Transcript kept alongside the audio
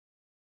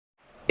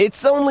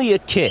It's only a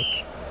kick,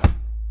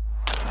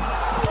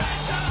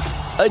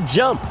 a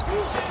jump,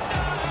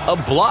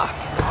 a block.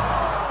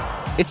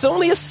 It's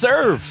only a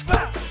serve.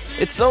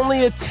 It's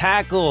only a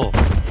tackle,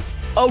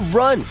 a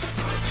run.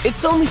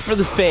 It's only for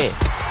the fans.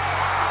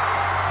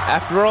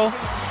 After all,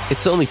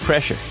 it's only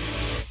pressure.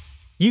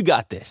 You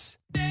got this.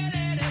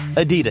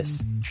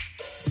 Adidas.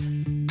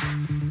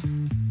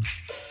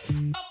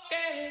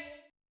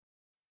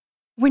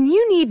 When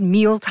you need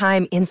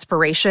mealtime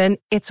inspiration,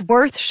 it's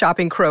worth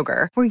shopping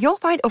Kroger, where you'll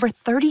find over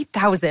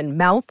 30,000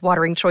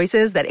 mouth-watering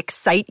choices that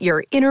excite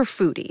your inner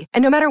foodie.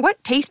 And no matter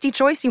what tasty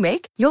choice you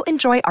make, you'll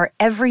enjoy our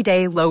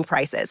everyday low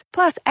prices,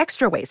 plus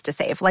extra ways to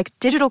save, like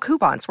digital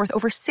coupons worth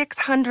over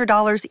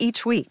 $600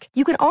 each week.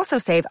 You can also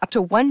save up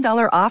to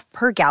 $1 off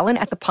per gallon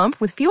at the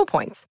pump with fuel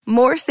points.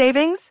 More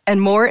savings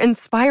and more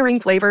inspiring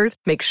flavors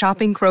make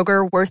shopping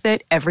Kroger worth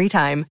it every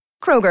time.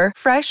 Kroger,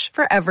 fresh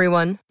for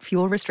everyone.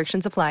 Fuel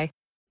restrictions apply.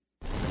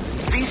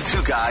 These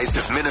two guys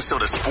have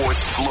Minnesota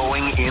sports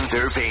flowing in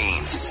their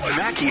veins.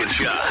 Mackie and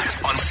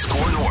Judd on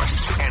Score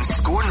North and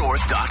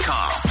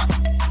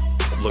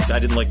ScoreNorth.com. Look, I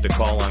didn't like the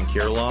call on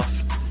Kirilloff,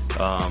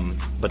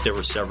 but there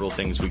were several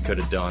things we could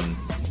have done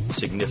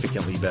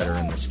significantly better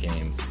in this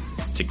game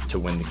to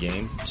win the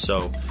game.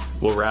 So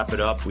we'll wrap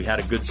it up. We had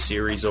a good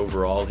series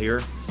overall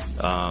here.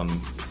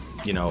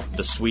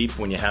 The sweep,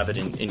 when you have it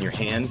in your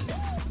hand,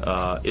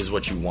 is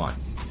what you want.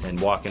 And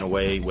walking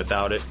away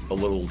without it, a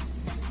little...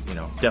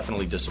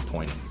 definitely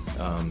disappointing.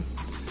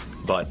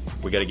 But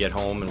we got to get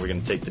home, and we're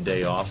going to take the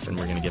day off, and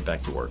we're going to get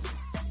back to work.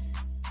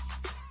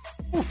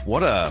 Oof,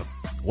 what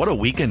a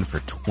weekend for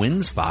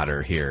Twins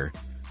fodder here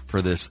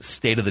for this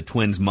State of the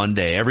Twins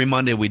Monday. Every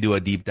Monday we do a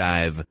deep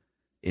dive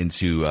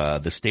into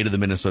the state of the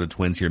Minnesota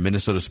Twins here,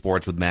 Minnesota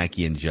Sports with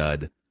Mackie and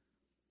Judd.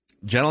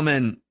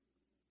 Gentlemen,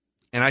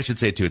 and I should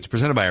say, too, it's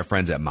presented by our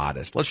friends at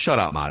Modest. Let's shut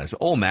out Modest.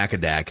 Old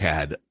Macadac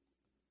had...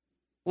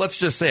 let's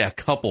just say a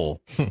couple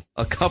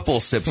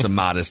sips of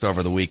Modest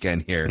over the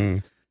weekend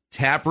here.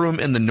 Tap room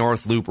in the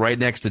North Loop right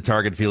next to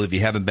Target Field. If you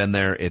haven't been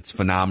there, it's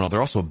phenomenal. They're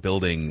also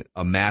building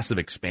a massive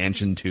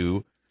expansion,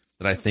 too,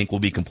 that I think will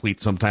be complete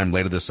sometime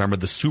later this summer.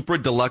 The Super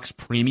Deluxe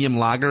Premium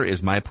Lager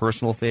is my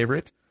personal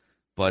favorite.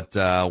 But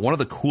one of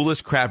the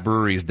coolest craft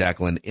breweries,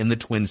 Declan, in the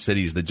Twin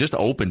Cities that just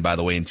opened, by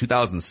the way, in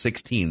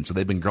 2016. So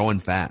they've been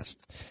growing fast.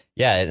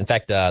 Yeah, in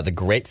fact, the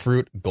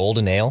Grapefruit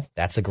Golden Ale,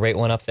 that's a great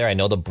one up there. I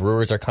know the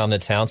Brewers are coming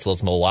to town, so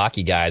those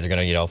Milwaukee guys are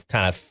going to,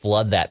 kind of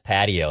flood that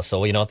patio.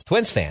 So, it's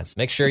Twins fans.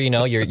 Make sure,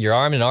 you're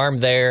arm in arm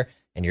there,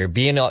 and you're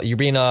being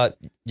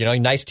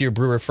nice to your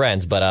Brewer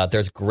friends. But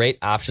there's great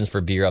options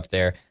for beer up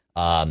there.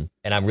 And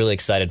I'm really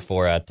excited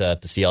for to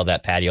see all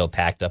that patio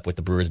packed up with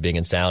the Brewers being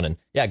in sound. And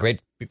yeah,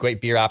 great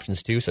beer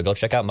options too. So go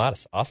check out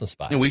Modest. Awesome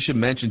spot. And we should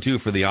mention too,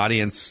 for the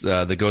audience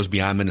that goes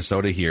beyond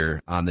Minnesota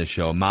here on this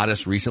show,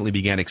 Modest recently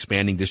began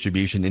expanding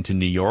distribution into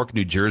New York,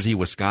 New Jersey,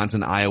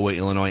 Wisconsin, Iowa,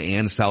 Illinois,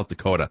 and South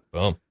Dakota.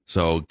 Boom.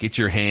 So get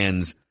your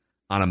hands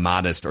on a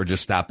Modest, or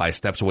just stop by,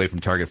 steps away from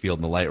Target Field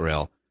and the light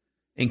rail.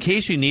 In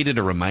case you needed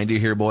a reminder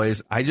here,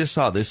 boys, I just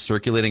saw this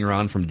circulating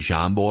around from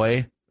John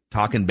Boy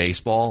talking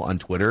baseball on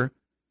Twitter.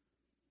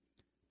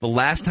 The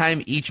last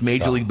time each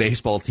Major League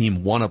Baseball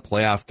team won a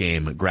playoff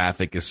game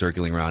graphic is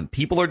circling around.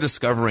 People are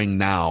discovering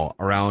now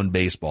around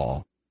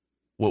baseball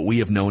what we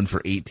have known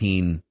for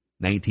 18,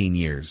 19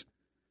 years.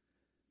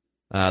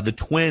 The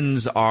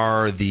Twins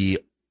are the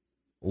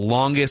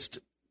longest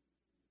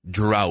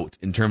drought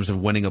in terms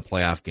of winning a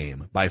playoff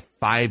game by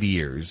 5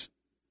 years.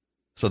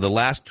 So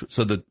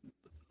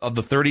of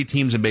the 30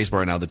 teams in baseball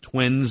right now, the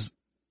Twins,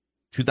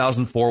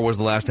 2004 was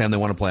the last time they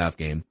won a playoff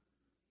game.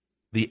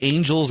 The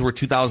Angels were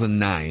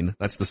 2009.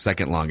 That's the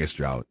second longest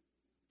drought.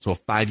 So a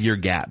 5-year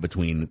gap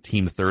between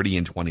team 30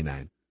 and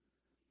 29.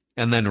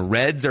 And then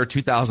Reds are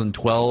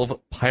 2012,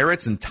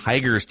 Pirates and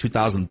Tigers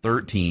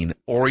 2013,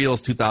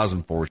 Orioles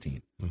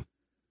 2014.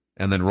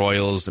 And then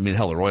Royals,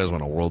 the Royals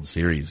won a World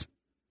Series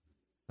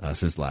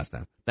since the last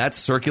time. That's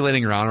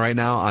circulating around right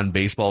now on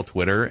baseball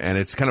Twitter, and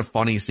it's kind of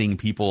funny seeing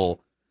people,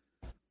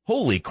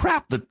 holy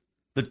crap, the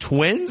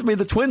Twins?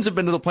 The Twins have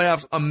been to the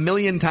playoffs a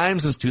million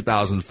times since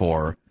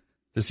 2004.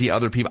 To see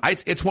other people.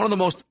 It's one of the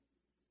most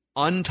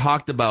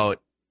untalked about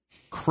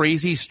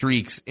crazy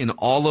streaks in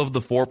all of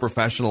the four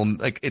professional,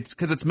 it's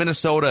because it's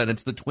Minnesota and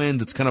it's the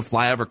Twins. It's kind of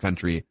flyover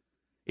country.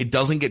 It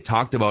doesn't get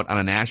talked about on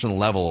a national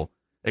level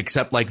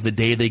except the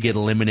day they get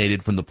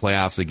eliminated from the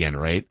playoffs again,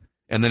 right?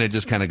 And then it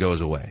just kind of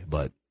goes away.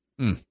 But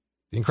the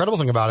incredible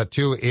thing about it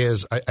too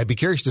is I'd be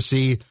curious to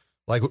see,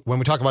 when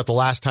we talk about the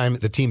last time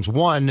the teams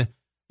won,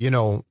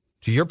 to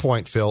your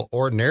point, Phil,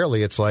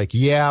 ordinarily it's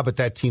yeah, but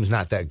that team's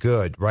not that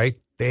good, right?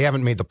 They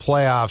haven't made the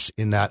playoffs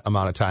in that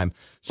amount of time.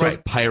 So,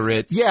 right,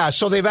 Pirates. Yeah,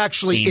 so they've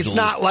actually, Angels. It's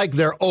not like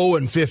they're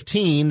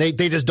 0-15.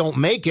 They just don't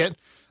make it,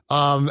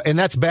 and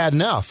that's bad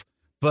enough.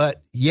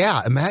 But,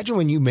 yeah, imagine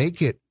when you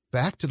make it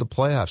back to the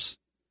playoffs.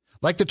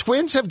 The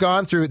Twins have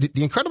gone through,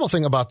 the incredible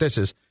thing about this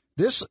is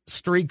this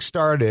streak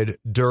started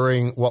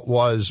during what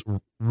was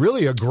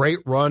really a great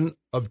run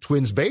of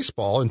Twins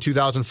baseball in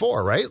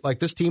 2004, right?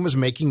 This team was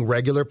making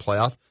regular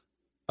playoff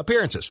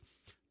appearances.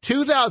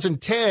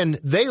 2010,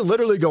 they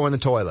literally go in the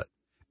toilet.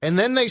 And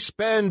then they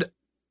spend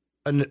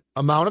an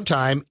amount of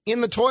time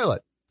in the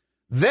toilet.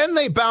 Then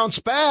they bounce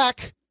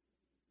back,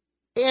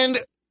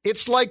 and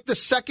it's like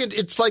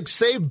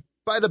Saved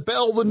by the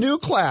Bell, the new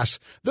class.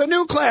 The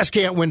new class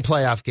can't win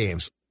playoff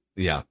games.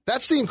 Yeah.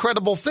 That's the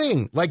incredible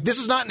thing. Like, this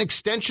is not an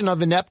extension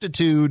of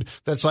ineptitude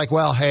that's like,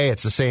 well, hey,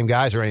 it's the same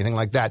guys or anything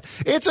like that.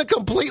 It's a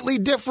completely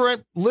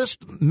different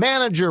list,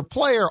 manager,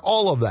 player,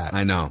 all of that.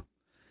 I know.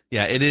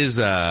 Yeah, it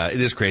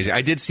is crazy.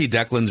 I did see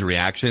Declan's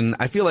reaction.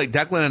 I feel like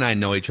Declan and I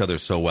know each other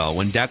so well.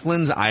 When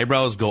Declan's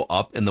eyebrows go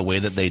up in the way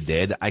that they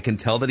did, I can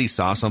tell that he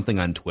saw something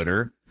on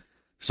Twitter.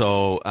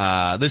 So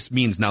this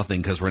means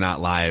nothing because we're not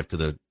live to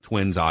the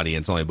Twins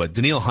audience only. But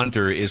Daniil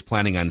Hunter is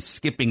planning on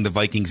skipping the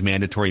Vikings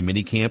mandatory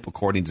minicamp,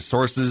 according to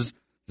sources.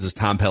 This is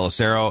Tom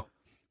Pelissero.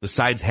 The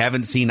sides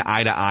haven't seen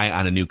eye to eye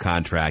on a new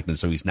contract, and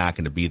so he's not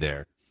going to be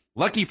there.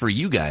 Lucky for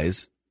you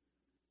guys,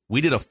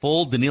 we did a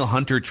full Daniil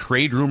Hunter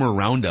trade rumor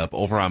roundup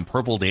over on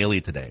Purple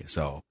Daily today.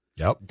 So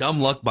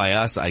dumb luck by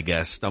us, I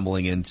guess,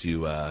 stumbling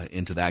into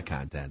that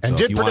content. And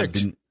so did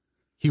predict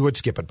he would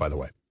skip it, by the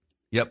way.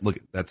 Yep, look,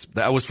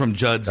 that was from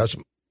Judd's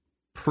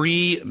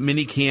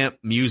pre-minicamp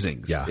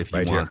musings. Yeah, if you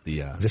right want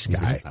here. This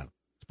guy,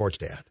 Sports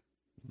Dad.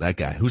 That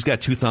guy, who's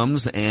got 2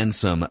 thumbs and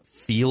some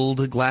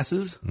field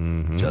glasses.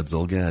 Mm-hmm. Judd's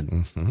old good.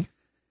 Mm-hmm.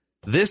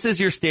 This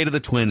is your state of the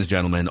Twins,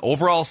 gentlemen.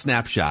 Overall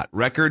snapshot,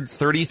 record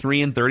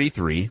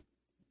 33-33.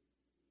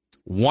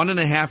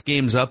 1.5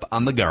 games up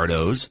on the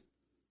Gardos.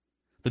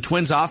 The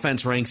Twins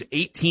offense ranks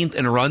 18th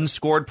in runs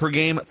scored per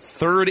game,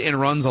 3rd in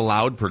runs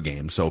allowed per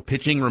game. So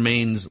pitching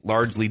remains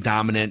largely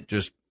dominant,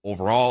 just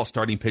overall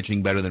starting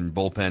pitching better than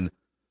bullpen.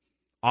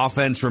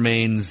 Offense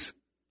remains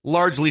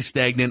largely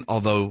stagnant,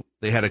 although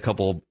they had a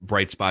couple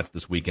bright spots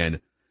this weekend.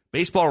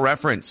 Baseball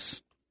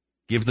Reference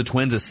gives the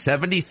Twins a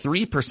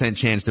 73%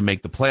 chance to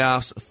make the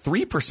playoffs,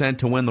 3%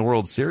 to win the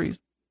World Series.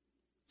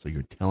 So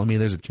you're telling me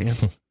there's a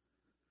chance?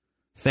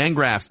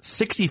 Fangraphs,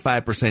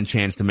 65%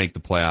 chance to make the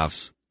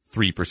playoffs,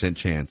 3%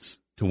 chance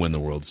to win the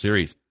World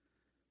Series.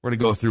 We're going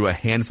to go through a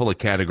handful of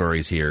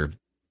categories here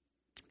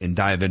and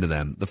dive into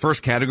them. The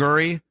first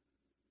category,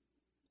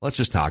 let's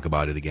just talk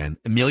about it again.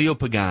 Emilio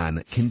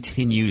Pagan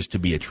continues to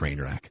be a train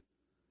wreck.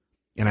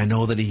 And I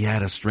know that he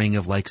had a string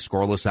of like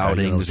scoreless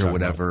outings or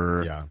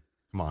whatever. Yeah,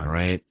 come on. All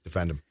right.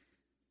 Defend him.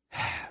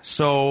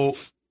 So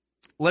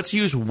let's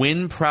use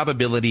win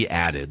probability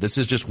added. This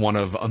is just one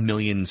of a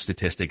million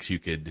statistics you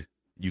could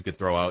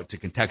throw out to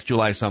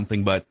contextualize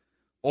something, but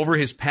over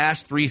his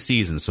past 3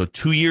 seasons, so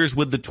 2 years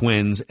with the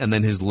Twins and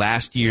then his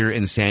last year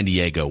in San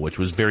Diego, which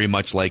was very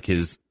much like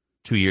his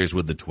 2 years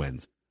with the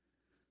Twins.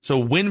 So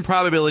win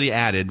probability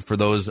added, for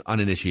those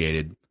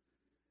uninitiated,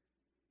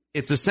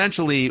 it's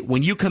essentially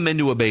when you come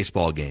into a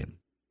baseball game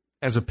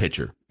as a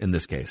pitcher, in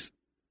this case,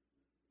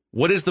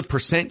 what is the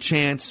percent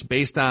chance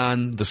based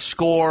on the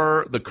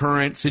score, the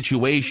current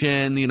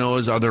situation,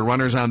 are there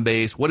runners on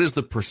base? What is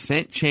the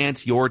percent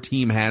chance your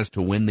team has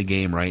to win the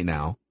game right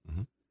now?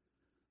 Mm-hmm.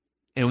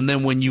 And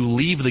then when you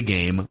leave the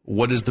game,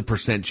 what is the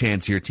percent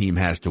chance your team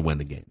has to win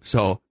the game?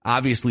 So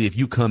obviously if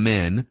you come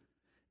in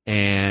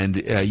and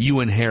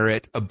you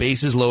inherit a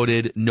bases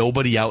loaded,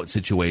 nobody out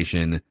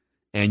situation,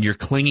 and you're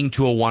clinging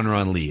to a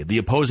 1-run lead, the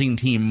opposing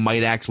team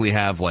might actually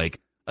have like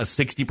a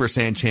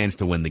 60% chance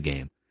to win the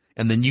game.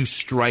 And then you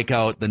strike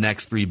out the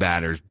next 3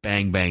 batters,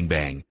 bang, bang,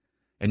 bang.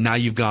 And now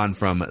you've gone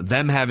from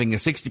them having a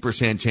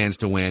 60% chance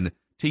to win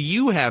to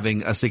you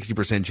having a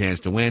 60%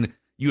 chance to win.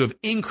 You have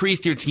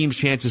increased your team's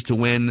chances to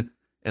win,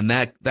 and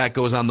that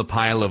goes on the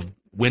pile of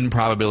win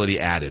probability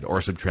added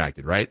or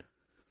subtracted, right?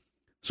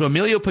 So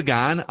Emilio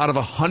Pagan, out of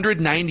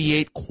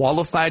 198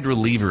 qualified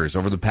relievers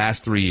over the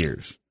past 3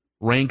 years,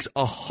 ranks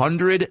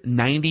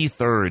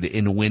 193rd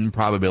in win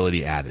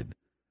probability added,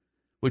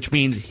 which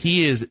means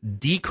he is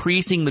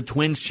decreasing the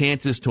Twins'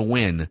 chances to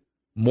win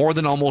more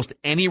than almost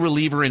any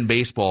reliever in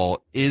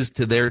baseball is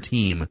to their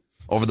team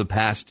over the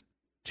past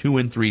 2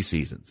 and 3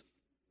 seasons.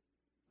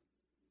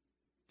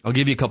 I'll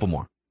give you a couple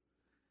more.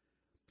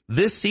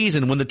 This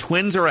season, when the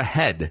Twins are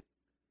ahead,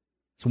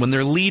 so when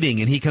they're leading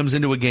and he comes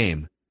into a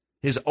game,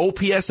 his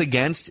OPS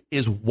against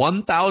is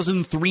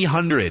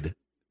 1,300,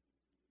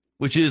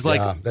 which is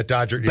like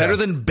better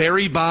than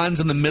Barry Bonds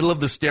in the middle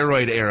of the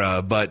steroid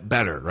era, but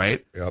better,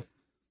 right? Yep.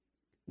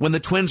 When the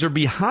Twins are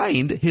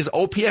behind, his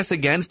OPS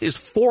against is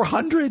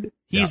 400.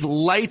 He's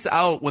lights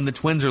out when the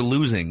Twins are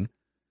losing.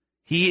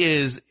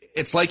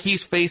 It's like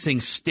he's facing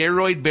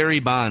steroid Barry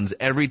Bonds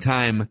every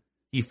time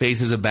he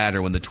faces a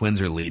batter when the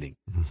Twins are leading.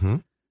 Mm-hmm.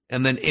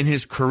 And then in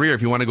his career,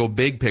 if you want to go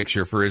big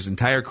picture for his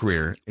entire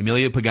career,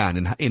 Emilio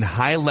Pagan, in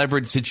high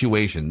leverage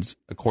situations,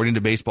 according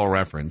to Baseball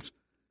Reference,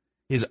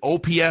 his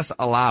OPS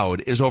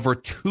allowed is over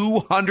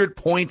 200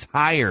 points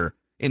higher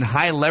in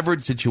high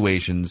leverage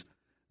situations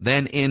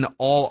than in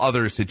all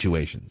other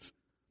situations.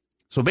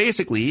 So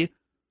basically,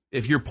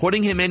 if you're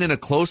putting him in a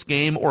close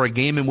game or a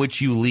game in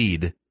which you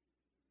lead,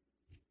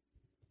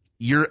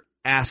 you're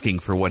asking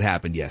for what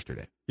happened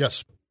yesterday.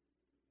 Yes.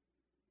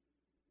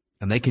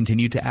 And they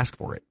continue to ask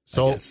for it.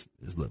 So, I guess,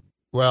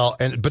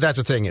 but that's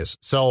the thing is,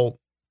 so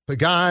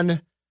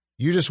Pagan,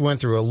 You just went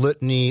through a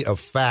litany of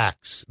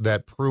facts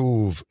that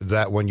prove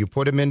that when you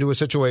put him into a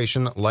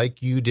situation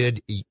like you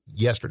did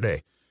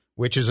yesterday,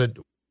 which is a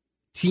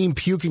team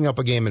puking up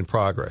a game in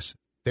progress,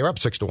 they were up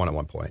 6-1 at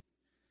one point.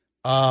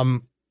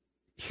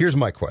 Here's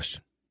my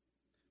question.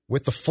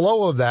 With the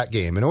flow of that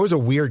game, and it was a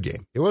weird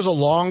game. It was a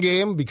long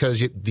game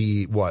because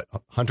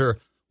Hunter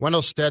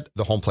Wendelstedt,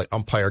 the home plate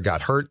umpire,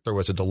 got hurt. There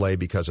was a delay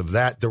because of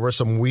that. There were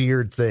some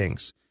weird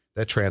things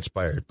that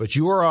transpired. But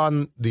you were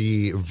on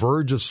the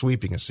verge of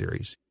sweeping a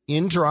series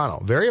in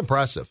Toronto. Very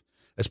impressive,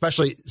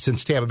 especially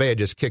since Tampa Bay had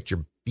just kicked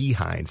your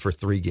behind for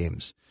 3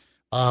 games.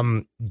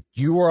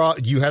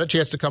 You had a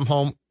chance to come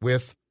home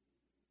with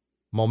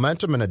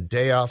momentum and a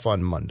day off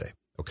on Monday,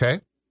 okay?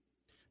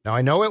 Now,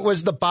 I know it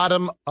was the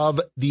bottom of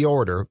the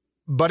order,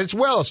 but it's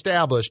well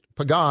established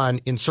Pagan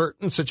in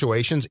certain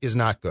situations is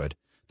not good.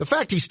 The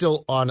fact he's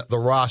still on the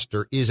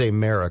roster is a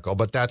miracle,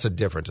 but that's a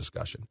different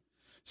discussion.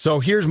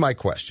 So here's my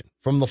question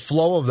from the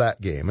flow of that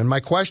game. And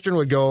my question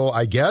would go,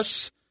 I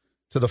guess,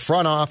 to the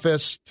front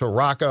office, to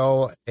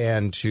Rocco,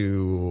 and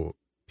to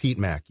Pete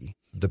Mackey,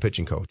 the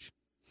pitching coach.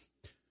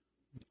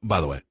 By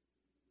the way,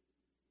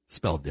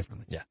 spelled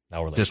differently. Yeah,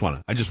 now we're late.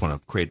 I just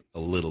want to create a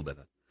little bit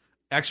of.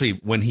 Actually,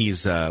 when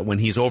he's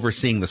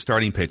overseeing the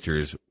starting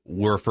pitchers,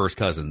 we're first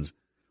cousins.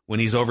 When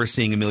he's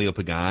overseeing Emilio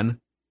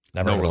Pagan,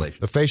 no relation.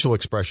 The facial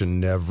expression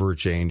never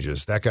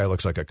changes. That guy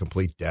looks like a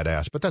complete dead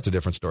ass, but that's a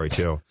different story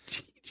too.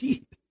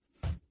 Jeez.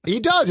 He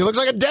does. He looks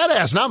like a dead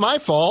ass. Not my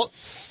fault.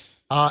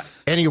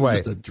 Anyway.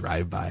 Just a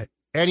drive-by.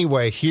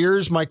 Anyway,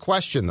 here's my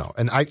question, though.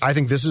 And I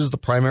think this is the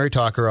primary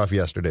talker of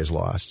yesterday's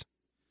loss.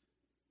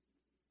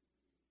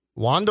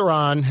 Jhoan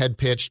Duran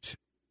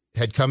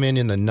had come in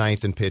the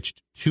 9th and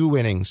pitched 2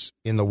 innings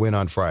in the win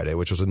on Friday,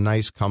 which was a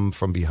nice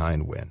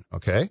come-from-behind win,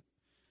 okay?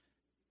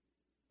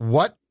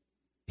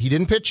 He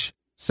didn't pitch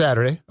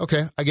Saturday.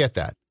 Okay, I get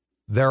that.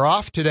 They're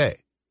off today.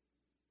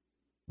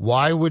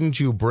 Why wouldn't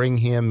you bring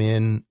him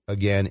in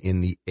again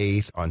in the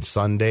 8th on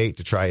Sunday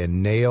to try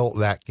and nail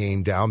that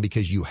game down?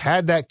 Because you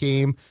had that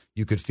game.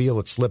 You could feel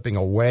it slipping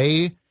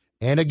away.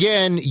 And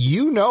again,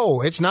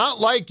 it's not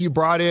like you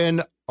brought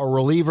in a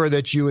reliever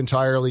that you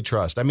entirely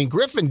trust. I mean,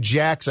 Griffin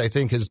Jacks, I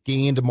think, has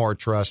gained more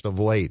trust of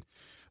late.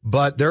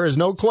 But there is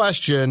no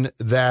question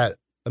that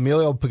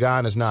Emilio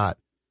Pagan is not.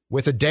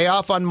 With a day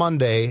off on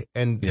Monday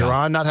and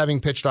Duran not having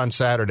pitched on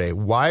Saturday,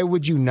 why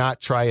would you not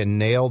try and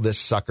nail this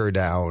sucker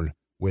down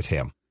with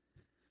him?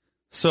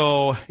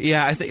 So,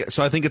 I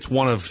think it's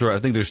one of, I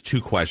think there's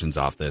 2 questions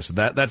off this.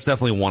 That's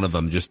definitely one of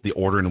them, just the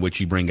order in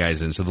which you bring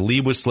guys in. So the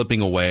lead was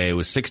slipping away. It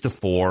was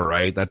 6-4,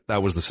 right?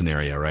 That was the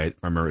scenario, right?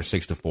 I remember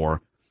 6-4.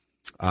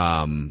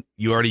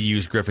 You already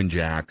used Griffin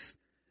Jacks.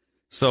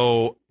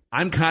 So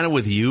I'm kind of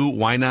with you.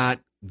 Why not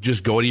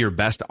just go to your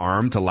best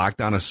arm to lock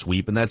down a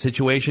sweep in that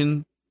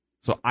situation?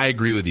 So I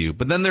agree with you.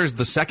 But then there's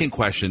the second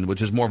question,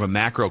 which is more of a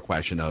macro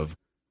question of,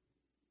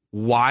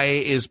 why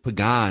is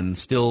Pagan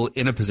still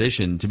in a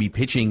position to be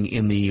pitching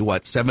in the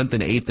 7th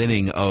and 8th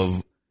inning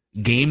of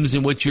games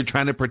in which you're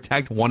trying to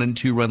protect 1 and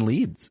 2 run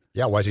leads?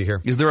 Yeah, why is he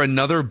here? Is there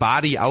another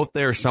body out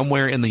there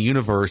somewhere in the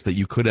universe that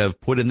you could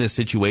have put in this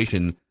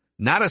situation?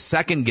 Not a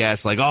second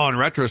guess, like, in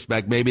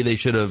retrospect, maybe they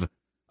should have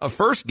a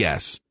first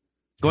guess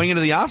going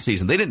into the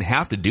offseason. They didn't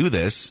have to do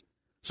this.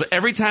 So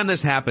every time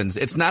this happens,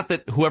 it's not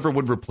that whoever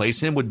would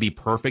replace him would be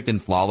perfect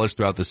and flawless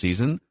throughout the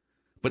season,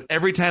 but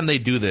every time they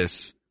do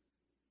this,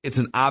 it's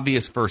an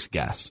obvious first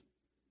guess.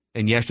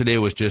 And yesterday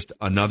was just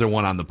another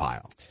one on the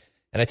pile.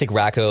 And I think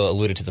Rocco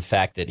alluded to the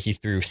fact that he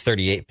threw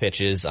 38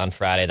 pitches on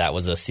Friday. That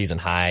was a season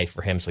high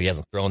for him, so he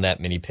hasn't thrown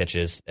that many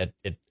pitches.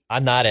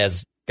 I'm not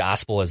as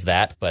gospel as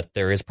that, but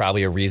there is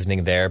probably a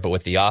reasoning there. But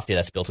with the off day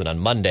that's built in on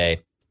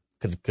Monday,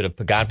 could have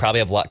Pagan probably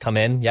have come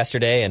in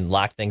yesterday and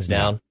locked things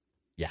down?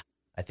 Yeah,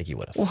 I think he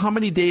would have. Well, how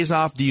many days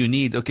off do you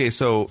need? Okay,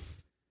 so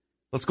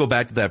let's go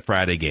back to that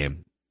Friday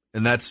game.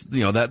 And that's,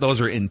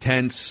 those are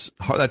intense.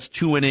 That's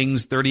 2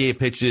 innings, 38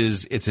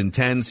 pitches. It's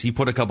intense. He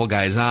put a couple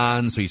guys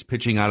on, so he's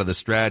pitching out of the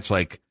stretch.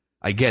 Like,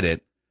 I get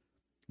it.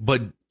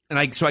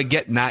 So I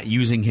get not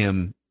using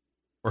him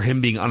or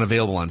him being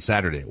unavailable on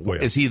Saturday. Oh, yeah.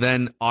 Is he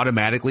then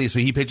automatically, so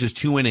he pitches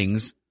 2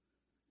 innings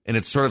and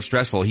it's sort of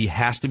stressful. He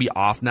has to be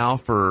off now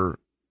for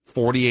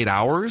 48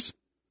 hours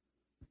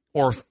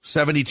or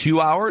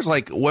 72 hours?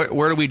 Like,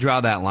 where do we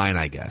draw that line,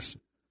 I guess?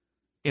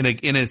 In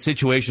a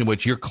situation in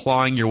which you're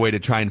clawing your way to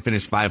try and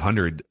finish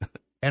 500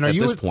 at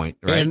this point,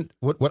 right? And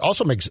what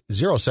also makes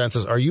zero sense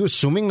is, are you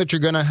assuming that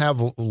you're going to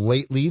have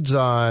late leads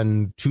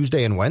on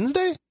Tuesday and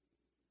Wednesday?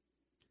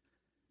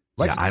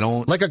 I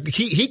don't.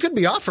 He could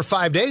be off for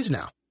 5 days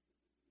now.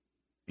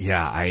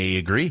 Yeah, I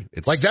agree.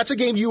 It's that's a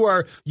game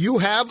you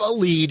have a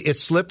lead.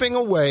 It's slipping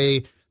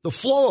away. The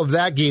flow of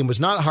that game was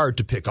not hard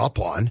to pick up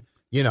on.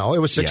 It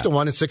was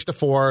 6-1 and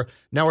 6-4.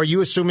 Now, are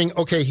you assuming,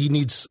 okay, he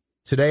needs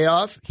today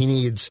off?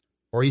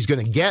 Or he's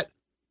going to get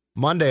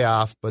Monday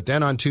off, but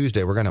then on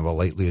Tuesday we're going to have a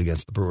late lead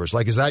against the Brewers.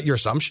 Like, is that your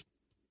assumption?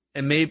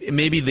 And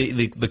maybe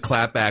the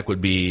clapback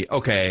would be,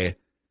 okay,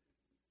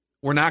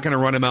 we're not going to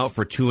run him out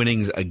for 2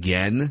 innings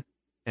again.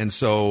 And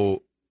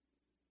so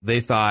they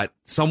thought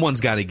someone's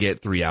got to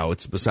get 3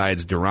 outs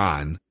besides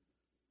Duran.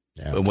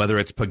 Yeah. Whether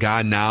it's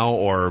Pagan now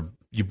or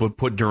you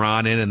put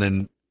Duran in and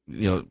then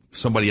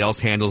somebody else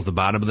handles the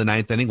bottom of the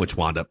ninth inning, which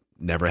wound up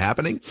never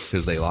happening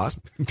because they lost.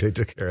 They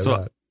took care of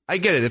that. I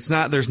get it.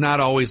 There's not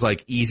always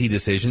like easy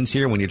decisions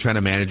here when you're trying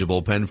to manage a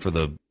bullpen for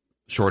the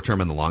short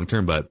term and the long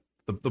term. But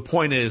the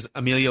point is,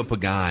 Emilio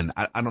Pagan,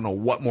 I don't know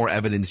what more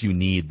evidence you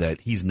need that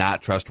he's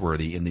not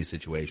trustworthy in these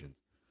situations.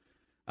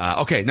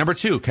 Okay,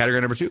 category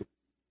number two.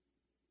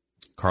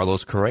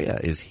 Carlos Correa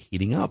is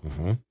heating up.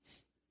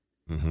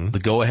 The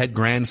go-ahead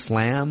grand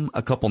slam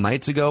a couple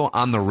nights ago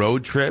on the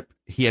road trip.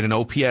 He had an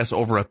OPS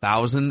over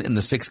 1,000 in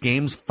the 6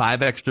 games,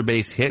 5 extra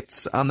base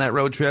hits on that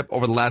road trip.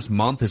 Over the last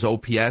month, his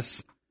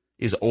OPS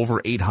is over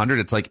 800.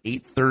 It's like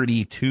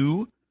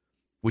 832,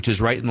 which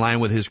is right in line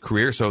with his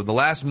career. So the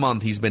last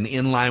month, he's been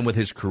in line with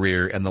his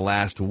career, and the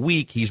last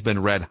week, he's been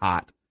red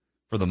hot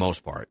for the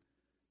most part.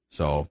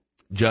 So,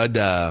 Judd,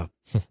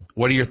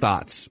 what are your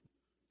thoughts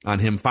on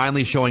him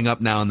finally showing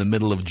up now in the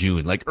middle of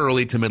June, like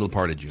early to middle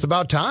part of June? It's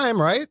about time,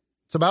 right?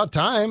 It's about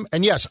time.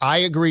 And yes, I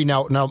agree.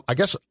 Now, I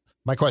guess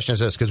my question is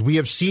this, because we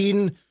have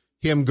seen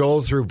him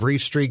go through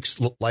brief streaks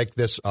like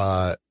this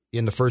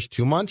in the first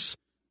 2 months.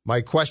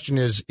 My question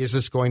is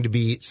this going to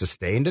be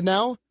sustained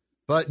now?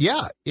 But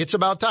yeah, it's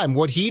about time.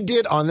 What he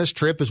did on this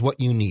trip is what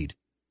you need.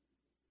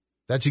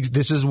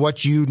 This is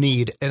what you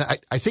need. And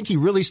I think he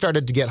really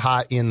started to get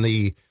hot in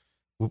the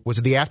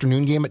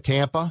afternoon game at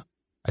Tampa?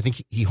 I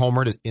think he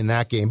homered in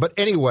that game. But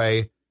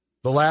anyway,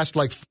 the last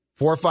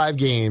 4 or 5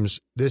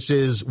 games, this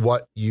is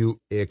what you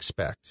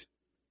expect.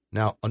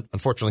 Now,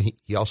 unfortunately,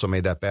 he also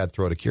made that bad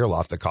throw to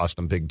Kirilloff that cost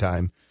him big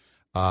time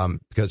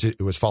because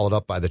it was followed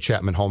up by the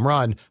Chapman home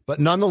run. But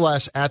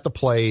nonetheless, at the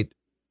plate,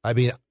 I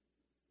mean,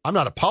 I'm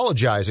not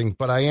apologizing,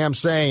 but I am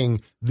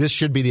saying this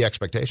should be the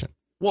expectation.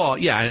 Well,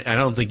 yeah, I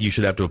don't think you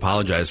should have to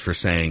apologize for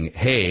saying,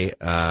 hey,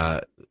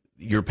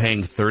 you're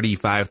paying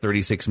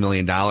 $36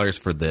 million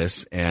for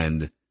this,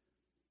 and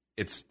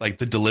it's like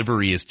the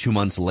delivery is 2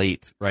 months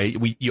late, right?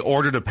 You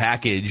ordered a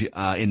package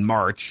in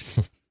March,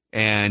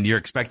 and you're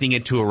expecting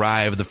it to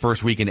arrive the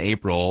first week in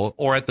April,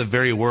 or at the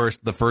very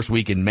worst, the first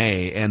week in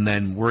May, and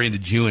then we're into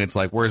June. It's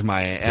like, where's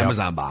my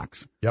Amazon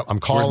box? Yep, I'm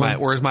calling.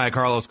 Where's my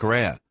Carlos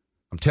Correa?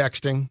 I'm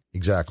texting.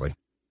 Exactly.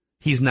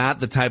 He's not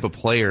the type of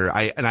player.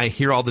 I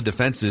hear all the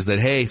defenses that,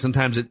 hey,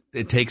 sometimes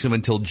it takes him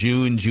until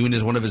June. June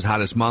is one of his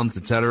hottest months,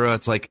 et cetera.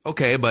 It's like,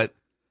 okay, but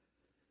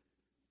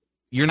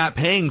you're not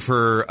paying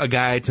for a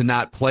guy to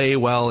not play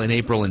well in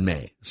April and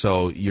May.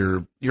 So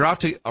you're off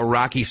to a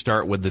rocky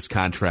start with this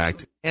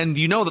contract. And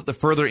you know that the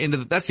further into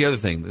that's the other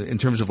thing in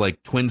terms of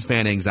like Twins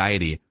fan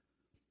anxiety.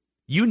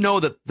 You know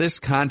that this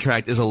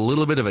contract is a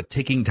little bit of a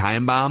ticking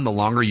time bomb the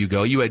longer you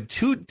go. You had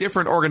 2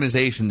 different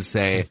organizations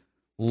say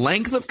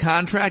length of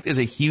contract is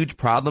a huge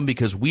problem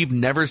because we've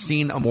never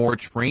seen a more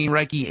train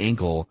wrecky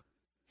ankle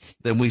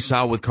than we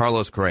saw with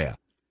Carlos Correa.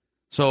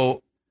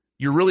 So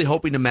you're really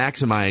hoping to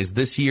maximize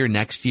this year,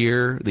 next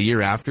year, the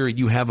year after.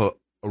 You have a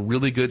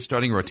really good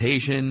starting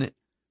rotation.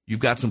 You've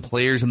got some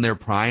players in their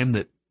prime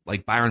that,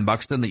 like Byron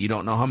Buxton, that you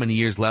don't know how many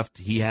years left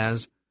he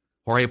has.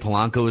 Jorge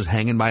Polanco is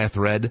hanging by a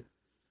thread.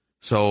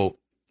 So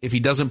if he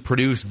doesn't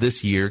produce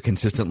this year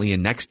consistently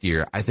and next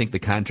year, I think the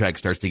contract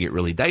starts to get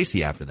really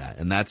dicey after that.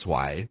 And that's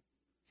why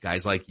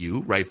guys like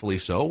you, rightfully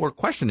so, were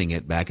questioning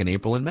it back in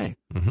April and May.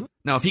 Mm-hmm.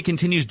 Now, if he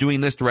continues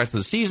doing this the rest of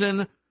the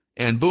season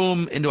and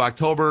boom, into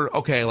October,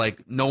 okay,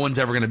 like no one's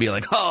ever going to be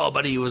like, oh,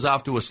 but he was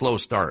off to a slow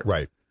start.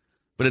 Right.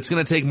 But it's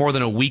going to take more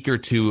than a week or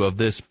 2 of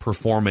this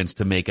performance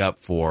to make up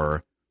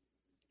for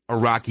a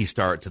rocky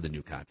start to the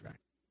new contract.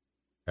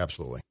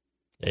 Absolutely.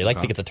 Yeah, you like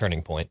to think it's a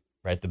turning point,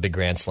 right? The big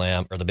grand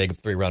slam or the big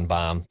 3-run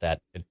bomb that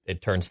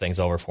it turns things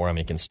over for him.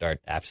 He can start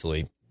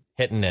absolutely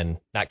hitting and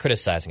not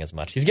criticizing as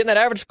much. He's getting that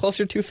average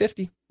closer to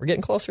 250. We're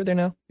getting closer there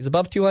now. He's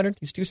above 200.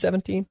 He's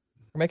 217.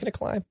 We're making a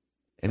climb.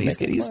 And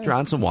he's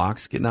drawing some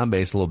walks, getting on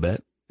base a little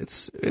bit.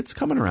 It's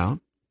coming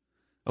around.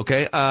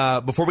 Okay,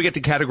 before we get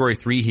to category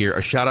 3 here,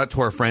 a shout out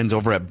to our friends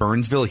over at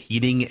Burnsville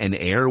Heating and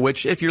Air,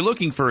 which if you're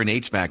looking for an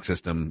HVAC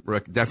system,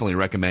 definitely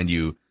recommend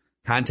you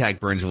contact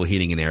Burnsville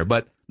Heating and Air.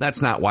 But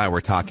that's not why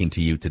we're talking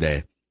to you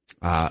today.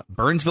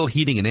 Burnsville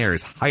Heating and Air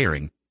is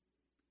hiring.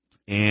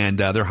 And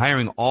they're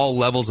hiring all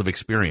levels of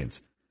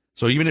experience.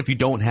 So even if you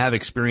don't have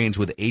experience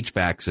with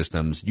HVAC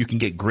systems, you can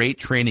get great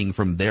training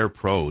from their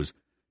pros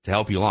to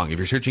help you along. If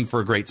you're searching for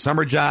a great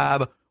summer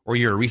job or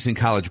you're a recent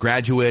college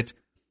graduate,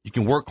 you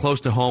can work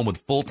close to home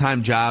with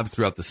full-time jobs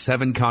throughout the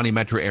 7-county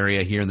metro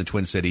area here in the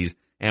Twin Cities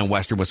and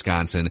western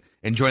Wisconsin,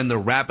 and join the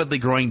rapidly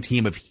growing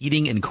team of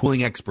heating and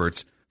cooling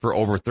experts for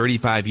over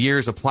 35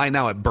 years. Apply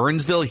now at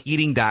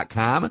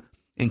burnsvilleheating.com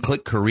and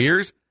click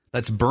careers.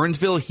 That's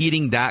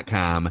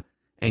burnsvilleheating.com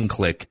and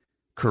click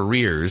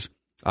careers.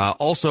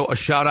 Also, a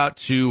shout out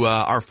to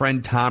our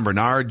friend Tom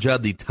Bernard.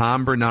 Judd, the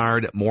Tom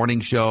Bernard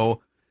Morning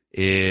Show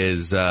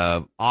is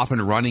off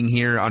and running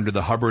here under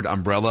the Hubbard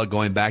umbrella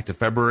going back to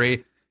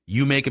February.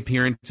 You make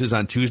appearances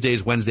on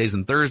Tuesdays, Wednesdays,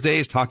 and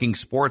Thursdays, talking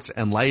sports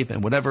and life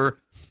and whatever.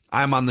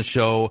 I'm on the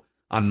show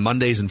on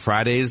Mondays and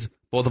Fridays.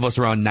 Both of us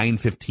around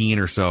 9:15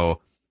 or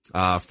so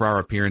for our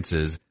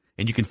appearances.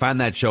 And you can find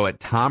that show at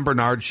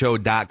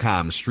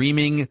TomBernardShow.com.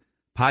 Streaming,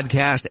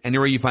 podcast,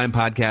 anywhere you find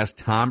podcasts,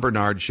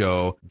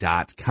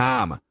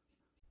 TomBernardShow.com.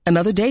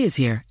 Another day is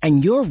here,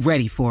 and you're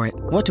ready for it.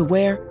 What to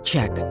wear?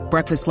 Check.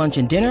 Breakfast, lunch,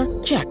 and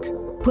dinner? Check.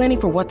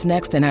 Planning for what's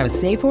next and how to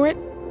save for it?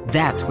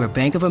 That's where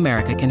Bank of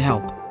America can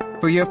help.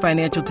 For your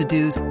financial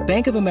to-dos,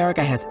 Bank of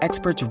America has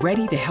experts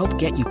ready to help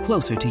get you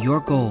closer to your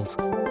goals.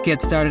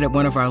 Get started at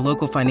one of our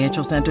local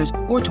financial centers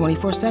or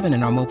 24/7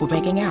 in our mobile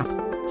banking app.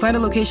 Find a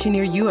location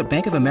near you at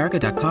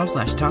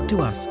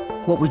bankofamerica.com/talktous.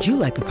 What would you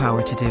like the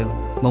power to do?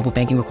 Mobile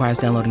banking requires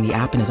downloading the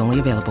app and is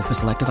only available for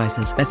select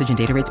devices. Message and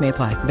data rates may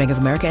apply. Bank of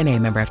America N.A.,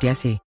 member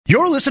FDIC.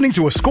 You're listening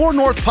to a Score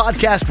North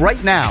podcast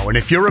right now, and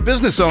if you're a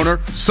business owner,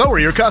 so are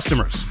your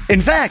customers. In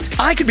fact,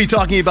 I could be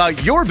talking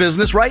about your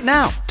business right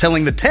now,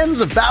 telling the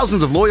tens of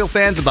thousands of loyal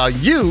fans about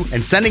you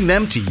and sending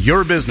them to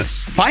your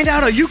business. Find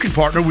out how you can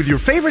partner with your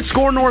favorite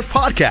Score North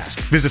podcast.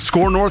 Visit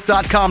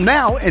scorenorth.com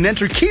now and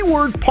enter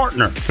keyword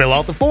partner. Fill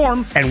out the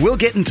form, and we'll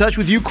get in touch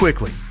with you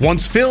quickly.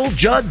 Once Phil,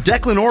 Judd,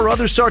 Declan, or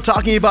others start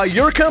talking about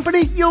your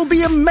company, you'll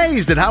be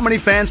amazed at how many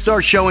fans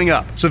start showing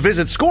up. So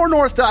visit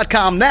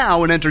scorenorth.com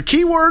now and enter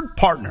keyword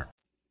partner.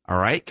 All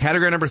right.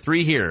 Category number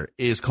 3 here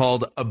is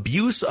called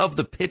abuse of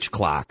the pitch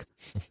clock.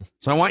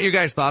 So I want your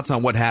guys' thoughts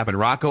on what happened.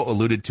 Rocco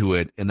alluded to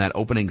it in that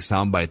opening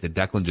soundbite that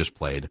Declan just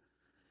played.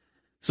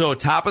 So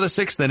top of the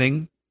 6th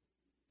inning,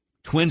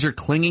 Twins are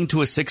clinging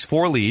to a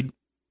 6-4 lead.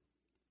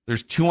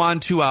 There's 2 on,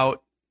 2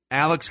 out.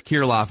 Alex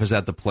Kirilloff is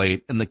at the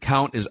plate, and the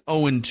count is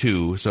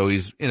 0-2, so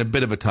he's in a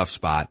bit of a tough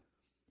spot.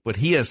 But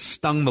he has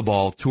stung the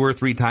ball 2 or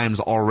 3 times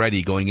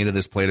already going into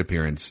this plate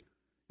appearance.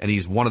 And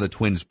he's one of the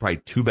Twins' probably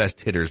 2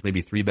 best hitters,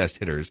 maybe 3 best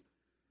hitters.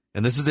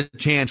 And this is a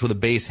chance with a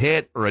base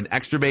hit or an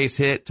extra base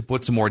hit to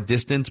put some more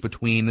distance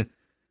between,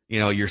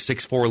 your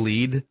 6-4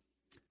 lead.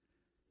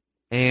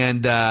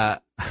 And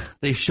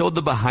they showed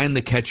the behind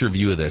the catcher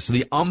view of this. So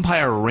the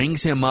umpire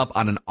rings him up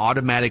on an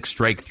automatic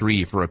strike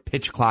 3 for a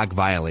pitch clock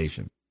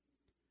violation.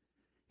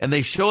 And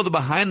they show the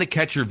behind the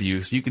catcher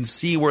view so you can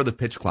see where the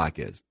pitch clock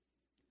is.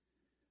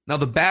 Now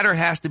the batter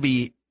has to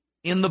be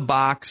in the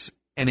box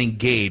and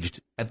engaged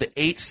at the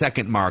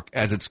 8-second mark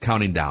as it's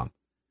counting down.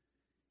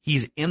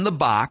 He's in the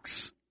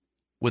box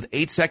with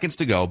 8 seconds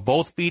to go,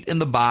 both feet in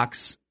the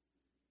box.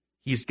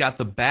 He's got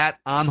the bat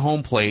on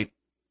home plate.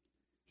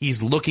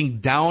 He's looking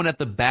down at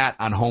the bat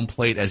on home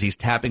plate as he's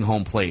tapping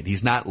home plate.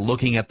 He's not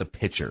looking at the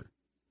pitcher.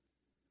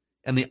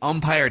 And the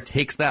umpire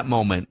takes that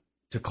moment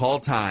to call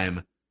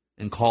time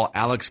and call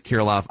Alex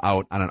Kirilloff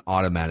out on an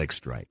automatic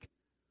strike.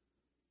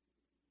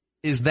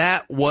 Is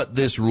that what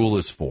this rule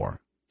is for?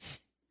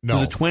 No.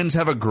 Do the Twins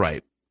have a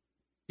gripe?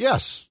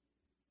 Yes,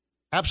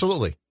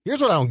 absolutely.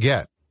 Here's what I don't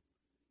get.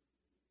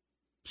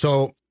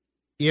 So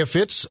if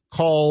it's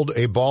called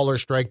a ball or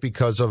strike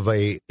because of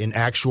an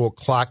actual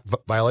clock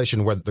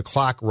violation where the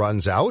clock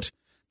runs out,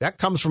 that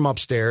comes from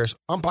upstairs.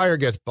 Umpire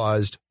gets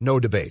buzzed.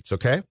 No debates,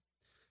 okay?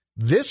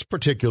 This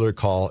particular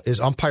call is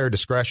umpire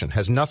discretion.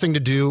 Has nothing to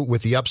do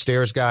with the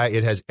upstairs guy.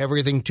 It has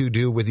everything to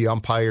do with the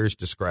umpire's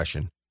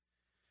discretion.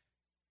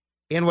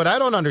 And what I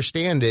don't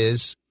understand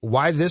is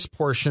why this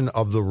portion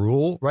of the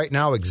rule right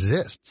now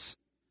exists.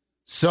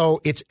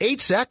 So it's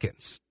 8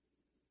 seconds.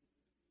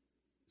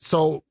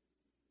 So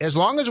as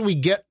long as we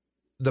get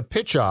the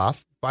pitch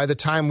off by the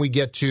time we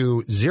get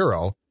to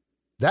 0,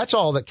 that's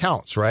all that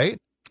counts, right?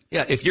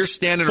 Yeah, if you're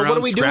standing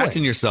around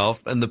scratching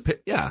yourself and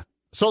yeah.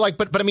 So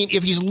but I mean,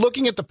 if he's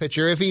looking at the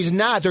pitcher, if he's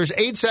not, there's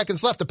 8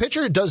 seconds left. The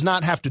pitcher does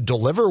not have to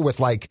deliver with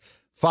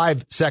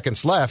 5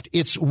 seconds left.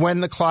 It's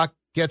when the clock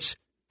gets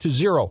to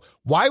 0.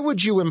 Why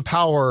would you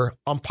empower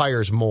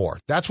umpires more?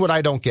 That's what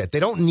I don't get. They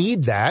don't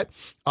need that.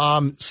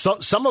 So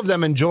some of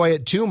them enjoy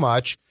it too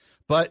much.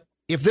 But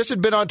if this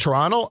had been on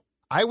Toronto,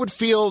 I would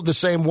feel the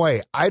same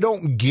way. I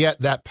don't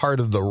get that part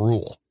of the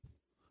rule.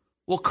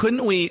 Well,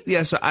 couldn't we?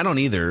 Yeah, so I don't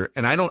either,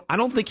 and I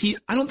don't think he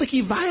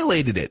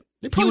violated it.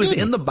 He was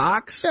in the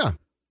box. Yeah,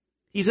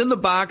 he's in the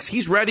box.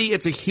 He's ready.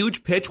 It's a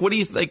huge pitch. What do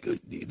you think?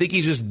 You think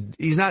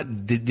he's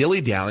not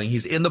dilly-dallying?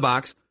 He's in the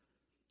box.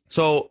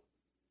 So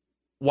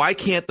why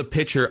can't the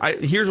pitcher?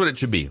 Here's what it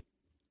should be.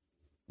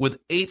 With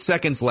 8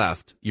 seconds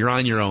left, you're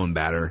on your own,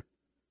 batter.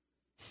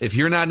 If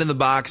you're not in the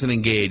box and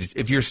engaged,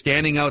 if you're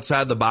standing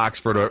outside the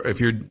box if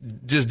you're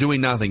just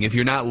doing nothing, if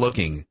you're not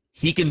looking,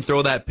 he can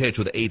throw that pitch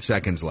with 8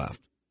 seconds left.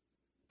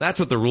 That's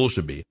what the rule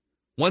should be.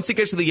 Once it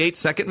gets to the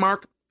 8-second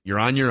mark, you're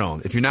on your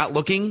own. If you're not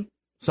looking,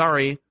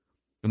 sorry,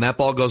 and that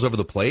ball goes over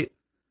the plate.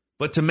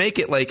 But to make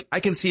it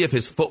I can see if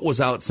his foot was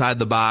outside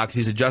the box,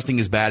 he's adjusting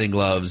his batting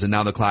gloves, and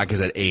now the clock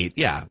is at 8.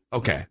 Yeah,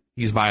 okay,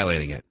 he's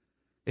violating it.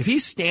 If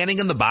he's standing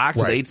in the box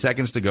with 8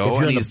 seconds to go,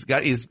 and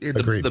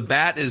the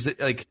bat is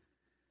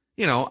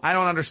I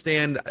don't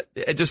understand.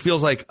 It just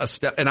feels like a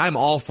step, and I'm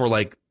all for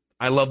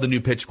I love the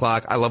new pitch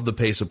clock. I love the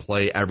pace of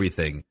play,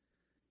 everything.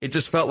 It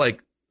just felt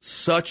like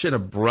such an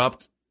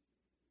abrupt,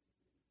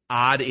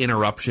 odd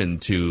interruption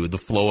to the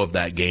flow of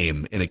that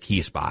game in a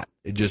key spot.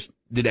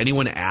 Did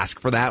anyone ask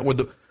for that?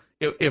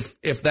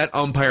 If that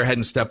umpire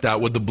hadn't stepped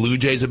out, would the Blue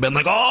Jays have been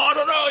like, I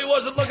don't know, he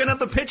wasn't looking at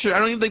the pitcher? I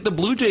don't even think the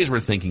Blue Jays were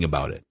thinking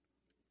about it.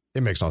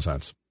 It makes no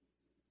sense.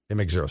 It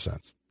makes zero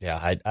sense.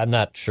 Yeah, I'm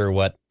not sure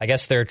what. I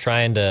guess they're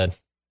trying to.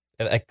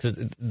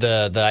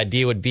 The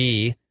idea would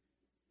be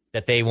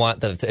that they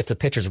want if the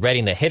pitcher's ready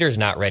and the hitter's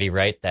not ready,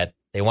 right? That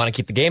they want to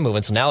keep the game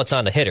moving. So now it's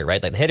on the hitter,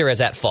 right? Like the hitter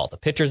is at fault. The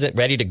pitcher's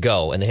ready to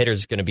go, and the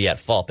hitter's going to be at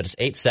fault. But it's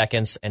 8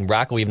 seconds, and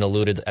Rocco even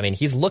alluded. I mean,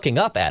 he's looking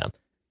up at him.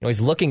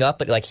 He's looking up,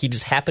 but like he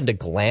just happened to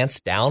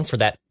glance down for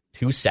that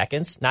 2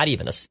 seconds, not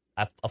even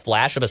a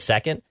flash of a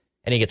second,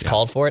 and he gets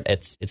called for it.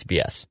 It's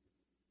BS.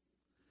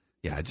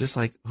 Yeah, just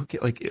like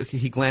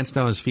he glanced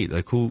down his feet.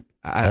 Like who?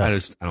 I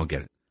don't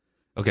get it.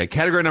 Okay,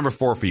 category number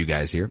 4 for you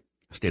guys here.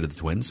 State of the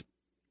Twins.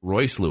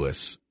 Royce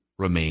Lewis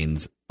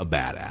remains a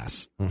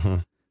badass. Mm-hmm.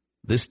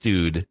 This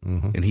dude,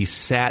 and he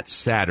sat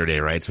Saturday,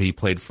 right? So he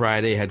played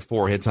Friday, had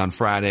 4 hits on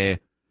Friday,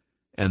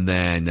 and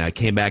then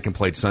came back and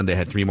played Sunday,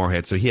 had 3 more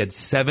hits. So he had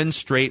 7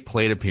 straight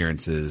plate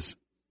appearances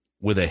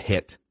with a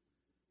hit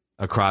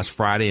across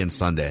Friday and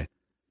Sunday.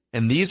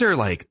 And these are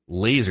like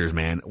lasers,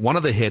 man. One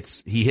of the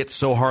hits, he hit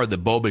so hard that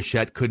Bo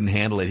Bichette couldn't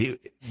handle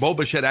it. Bo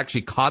Bichette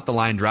actually caught the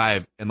line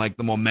drive, and like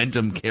the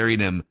momentum carried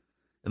him,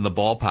 and the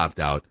ball popped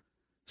out.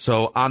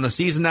 So on the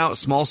season now,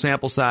 small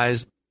sample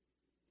size.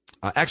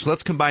 Actually,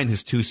 let's combine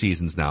his 2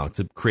 seasons now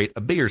to create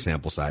a bigger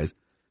sample size.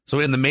 So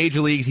in the major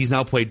leagues, he's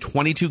now played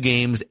 22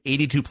 games,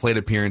 82 plate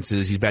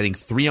appearances. He's batting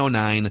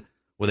 .309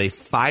 with a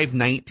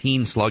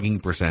 .519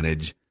 slugging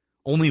percentage.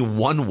 Only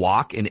 1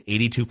 walk in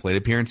 82 plate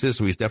appearances,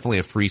 so he's definitely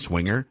a free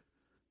swinger.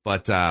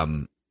 But,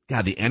 God,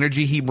 the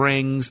energy he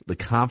brings, the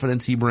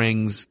confidence he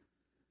brings,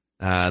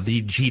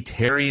 the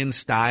Jeterian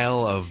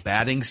style of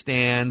batting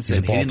stance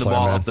and hitting the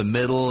ball up the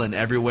middle and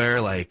everywhere.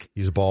 Like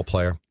he's a ball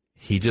player.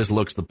 He just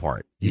looks the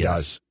part. He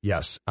does,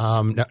 yes.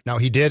 Now,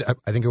 he did,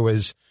 I think it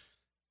was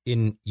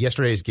in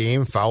yesterday's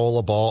game, foul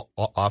a ball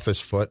off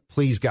his foot.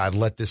 Please, God,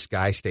 let this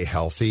guy stay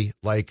healthy.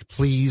 Like,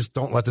 please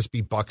don't let this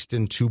be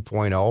Buxton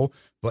 2.0.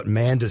 But,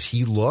 man, does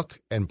he look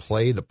and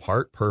play the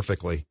part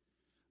perfectly.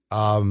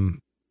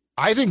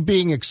 I think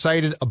being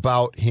excited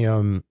about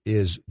him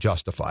is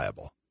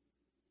justifiable.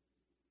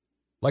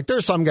 Like,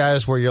 there's some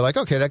guys where you're like,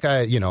 okay, that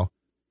guy,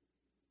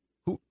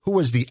 who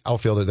was the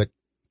outfielder that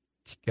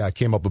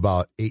came up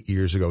about 8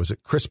 years ago? Was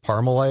it Chris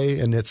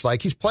Parmalee? And it's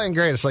like, he's playing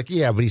great. It's like,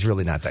 yeah, but he's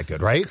really not that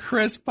good, right?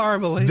 Chris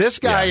Parmalee. This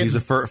guy. Yeah, he's a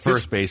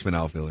first baseman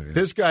outfielder. Yeah.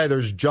 This guy,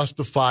 there's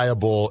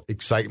justifiable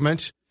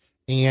excitement.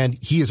 And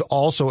he is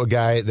also a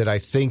guy that I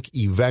think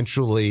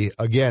eventually,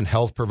 again,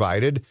 health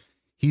provided,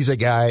 he's a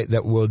guy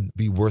that would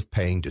be worth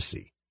paying to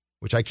see,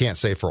 which I can't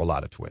say for a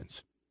lot of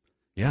Twins.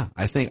 Yeah,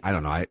 I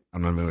don't know.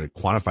 I'm not going to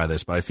quantify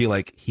this, but I feel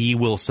like he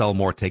will sell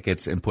more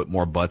tickets and put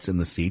more butts in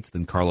the seats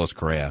than Carlos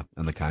Correa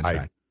on the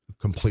contract. I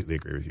completely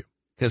agree with you.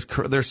 Because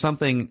there's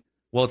something,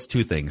 well, it's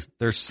 2 things.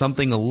 There's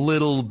something a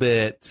little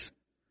bit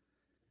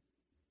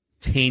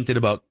tainted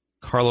about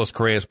Carlos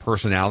Correa's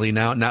personality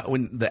now. Not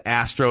when the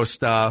Astro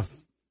stuff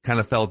kind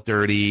of felt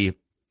dirty,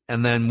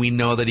 and then we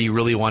know that he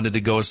really wanted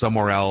to go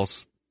somewhere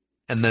else,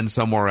 and then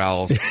somewhere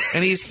else.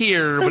 And he's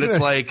here, but it's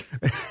like...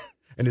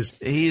 And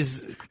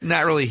he's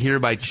not really here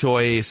by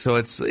choice, so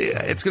it's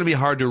going to be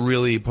hard to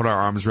really put our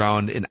arms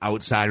around an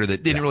outsider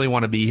that didn't really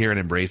want to be here and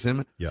embrace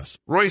him. Yes.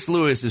 Royce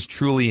Lewis is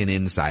truly an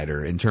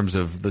insider in terms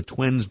of the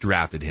Twins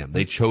drafted him.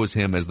 They chose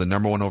him as the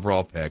number 1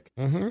 overall pick.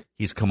 Mm-hmm.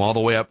 He's come all the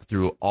way up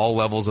through all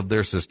levels of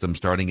their system,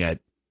 starting at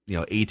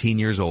 18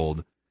 years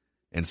old.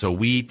 And so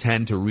we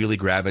tend to really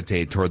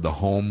gravitate toward the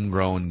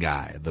homegrown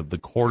guy, the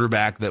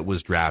quarterback that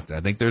was drafted.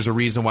 I think there's a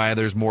reason why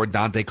there's more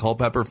Dante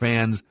Culpepper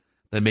fans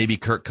than maybe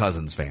Kirk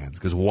Cousins fans,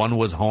 because one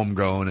was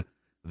homegrown,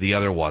 the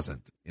other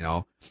wasn't,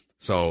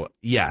 So,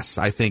 yes,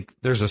 I think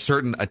there's a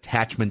certain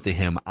attachment to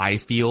him, I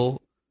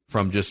feel,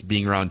 from just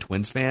being around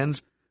Twins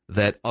fans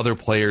that other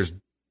players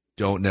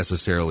don't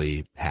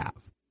necessarily have.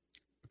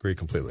 Agree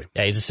completely.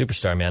 Yeah, he's a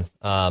superstar,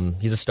 man.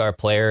 He's a star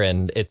player,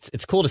 and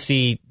it's cool to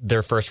see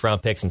their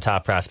first-round picks and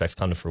top prospects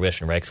come to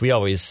fruition, right? Because we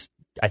always,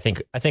 I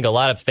think a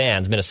lot of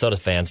fans, Minnesota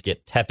fans,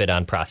 get tepid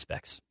on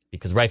prospects.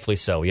 Because rightfully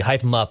so. You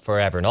hype them up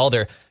forever. And all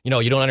their, you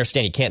don't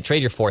understand. You can't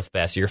trade your 4th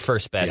best, or your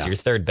 1st best, or your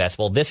 3rd best.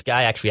 Well, this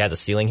guy actually has a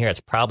ceiling here.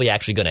 It's probably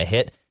actually going to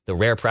hit the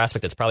rare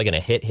prospect that's probably going to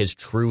hit his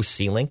true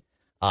ceiling.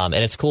 And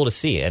it's cool to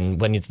see. And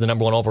when it's the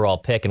number 1 overall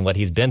pick and what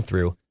he's been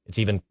through, it's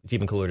even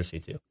cooler to see,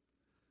 too.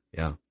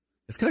 Yeah.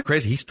 It's kind of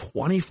crazy. He's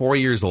 24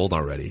 years old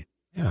already.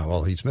 Yeah,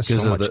 well, he's missed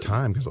so much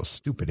time because of those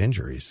stupid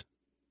injuries.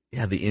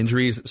 Yeah, the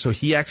injuries. So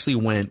he actually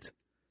went,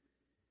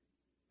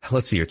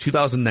 let's see here,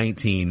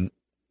 2019.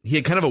 He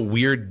had kind of a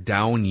weird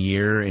down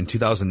year in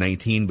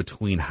 2019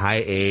 between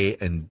high A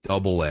and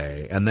double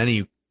A. And then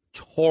he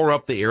tore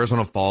up the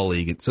Arizona Fall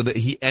League. So that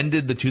he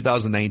ended the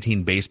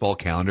 2019 baseball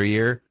calendar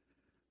year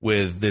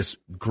with this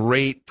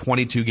great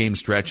 22-game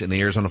stretch in the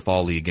Arizona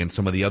Fall League against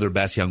some of the other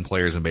best young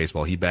players in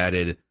baseball. He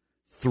batted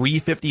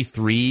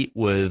 .353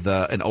 with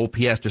an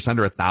OPS just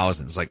under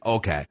 1,000. It's like,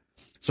 okay.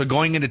 So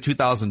going into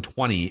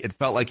 2020, it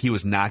felt like he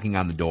was knocking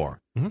on the door.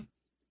 Mm-hmm.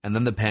 And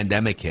then the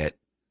pandemic hit.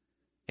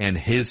 And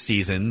his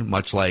season,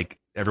 much like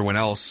everyone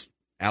else,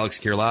 Alex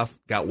Kirilloff,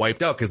 got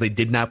wiped out because they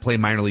did not play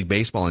minor league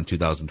baseball in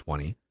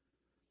 2020.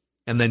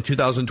 And then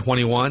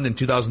 2021 and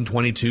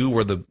 2022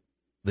 were the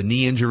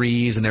knee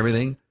injuries and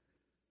everything.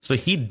 So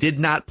he did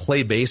not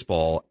play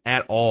baseball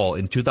at all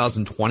in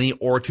 2020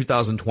 or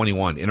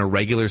 2021 in a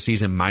regular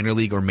season minor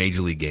league or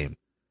major league game.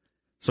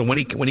 So when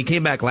he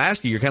came back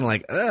last year, you're kind of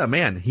like, oh,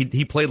 man,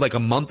 he played like a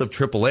month of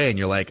AAA, and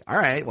you're like, all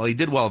right, well, he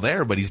did well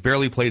there, but he's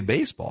barely played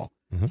baseball.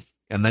 Mm-hmm.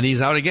 And then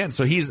he's out again.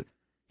 So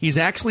he's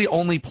actually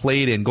only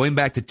played in, going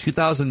back to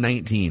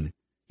 2019,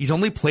 he's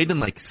only played in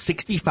like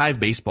 65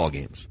 baseball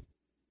games.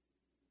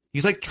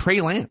 He's like Trey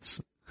Lance.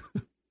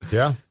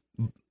 Yeah.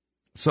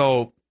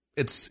 So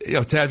it's,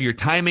 to have your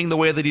timing the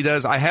way that he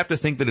does, I have to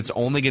think that it's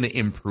only going to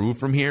improve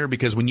from here,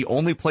 because when you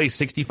only play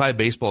 65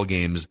 baseball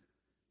games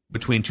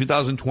between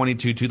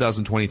 2022,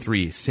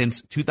 2023,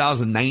 since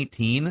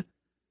 2019,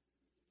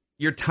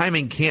 your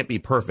timing can't be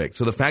perfect.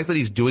 So the fact that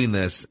he's doing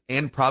this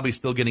and probably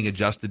still getting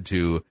adjusted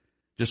to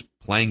just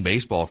playing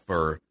baseball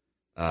for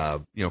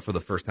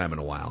the first time in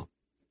a while,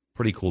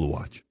 pretty cool to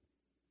watch.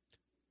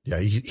 Yeah,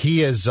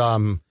 he is.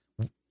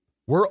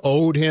 We're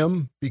owed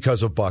him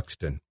because of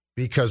Buxton,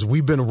 because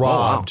we've been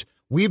robbed. Oh, wow.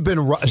 We've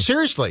been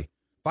seriously.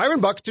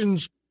 Byron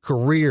Buxton's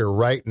career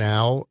right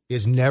now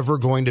is never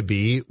going to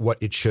be what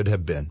it should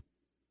have been.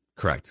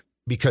 Correct.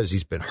 Because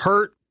he's been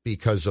hurt,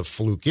 because of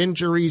fluke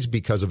injuries,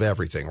 because of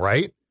everything,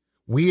 right?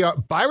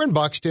 Byron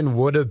Buxton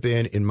would have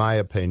been, in my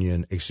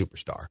opinion, a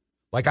superstar.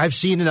 Like, I've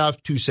seen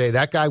enough to say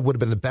that guy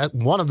would have been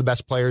one of the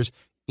best players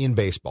in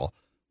baseball.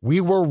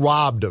 We were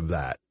robbed of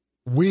that.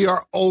 We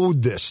are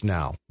owed this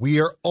now.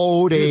 We are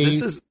owed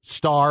a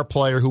star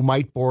player who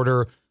might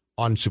border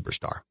on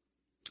superstar.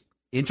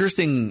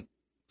 Interesting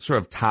sort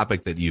of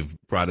topic that you've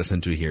brought us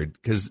into here,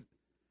 because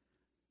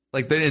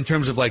like in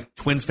terms of like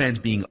Twins fans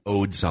being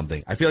owed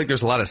something, I feel like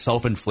there's a lot of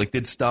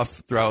self-inflicted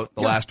stuff throughout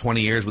the last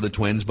 20 years with the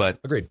Twins, but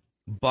agreed.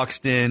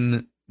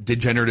 Buxton,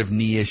 degenerative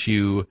knee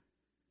issue.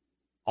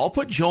 I'll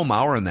put Joe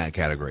Mauer in that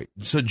category.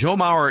 So Joe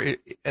Mauer,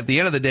 at the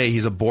end of the day,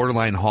 he's a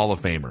borderline Hall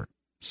of Famer.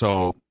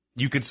 So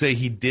you could say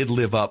he did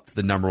live up to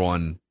the number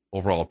one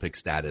overall pick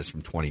status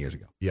from 20 years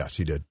ago. Yes,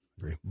 he did.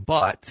 Agree.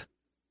 But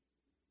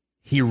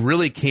he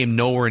really came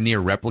nowhere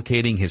near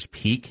replicating his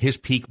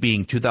peak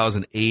being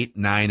 2008,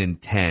 9,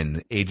 and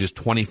 10, ages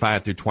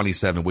 25 through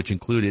 27, which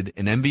included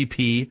an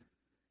MVP.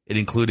 It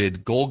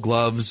included Gold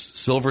Gloves,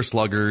 Silver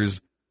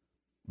Sluggers,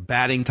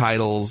 batting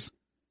titles,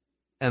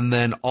 and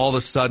then all of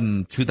a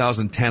sudden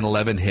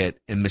 2010-11 hit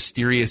and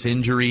mysterious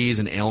injuries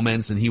and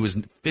ailments, and he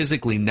was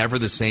physically never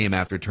the same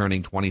after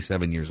turning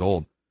 27 years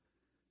old.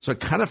 So it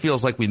kind of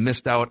feels like we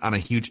missed out on a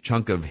huge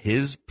chunk of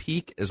his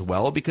peak as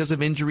well because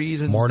of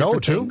injuries and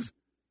Morneau too. Things.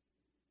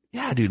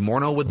 Yeah, dude,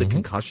 Morneau with the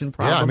concussion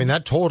problem. Yeah, I mean,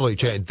 that totally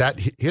changed. That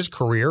his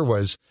career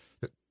was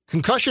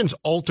concussions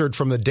altered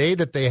from the day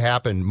that they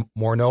happened.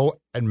 Morneau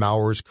and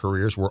Mauer's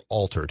careers were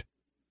altered.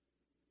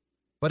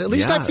 But at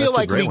least I feel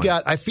like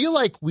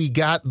we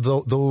got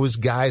those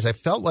guys. I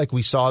felt like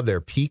we saw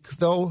their peak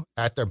though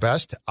at their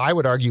best. I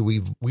would argue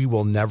we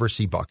will never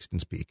see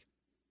Buxton's peak.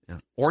 Yeah.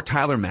 Or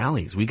Tyler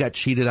Mally's. We got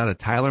cheated out of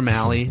Tyler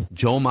Mally,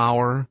 Joe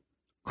Mauer,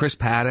 Chris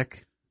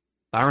Paddock,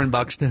 Byron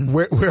Buxton.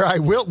 Where I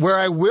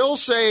will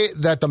say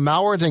that the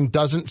Mauer thing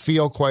doesn't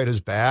feel quite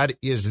as bad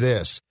is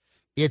this.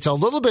 It's a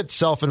little bit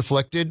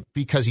self-inflicted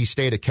because he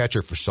stayed a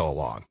catcher for so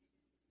long.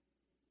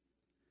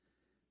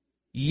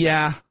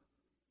 Yeah.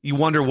 You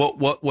wonder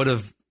what would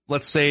have,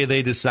 let's say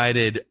they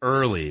decided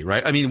early,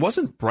 right? I mean,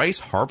 wasn't Bryce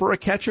Harper a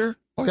catcher?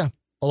 Oh, yeah.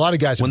 A lot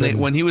of guys.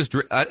 When he was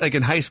like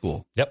in high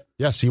school. Yep.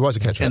 Yes, he was a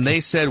catcher. And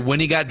they said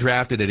when he got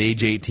drafted at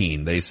age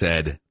 18, they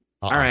said,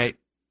 all right,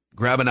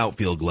 grab an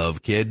outfield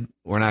glove, kid.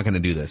 We're not going to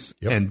do this.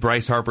 Yep. And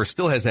Bryce Harper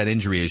still has had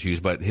injury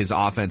issues, but his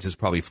offense has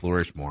probably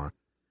flourished more.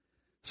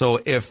 So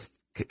but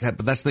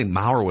that's the thing,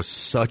 Mauer was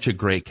such a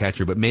great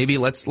catcher, but maybe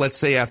let's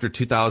say after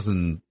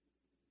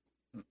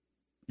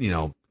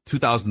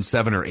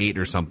 2007 or 8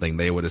 or something,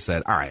 they would have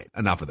said, all right,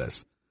 enough of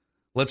this.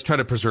 Let's try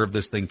to preserve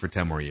this thing for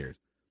 10 more years.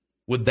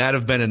 Would that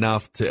have been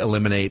enough to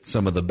eliminate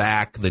some of the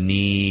back, the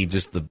knee,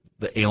 just the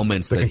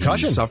ailments that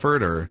he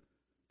suffered, or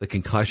the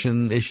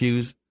concussion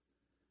issues?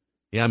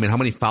 Yeah, I mean, how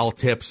many foul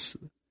tips?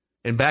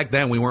 And back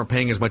then, we weren't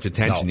paying as much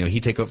attention. No.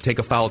 He'd take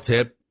a foul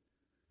tip.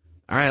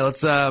 All right,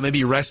 let's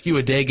maybe rescue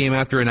a day game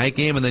after a night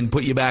game and then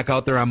put you back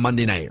out there on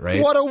Monday night,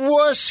 right? What a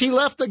wuss. He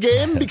left the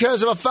game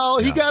because of a foul.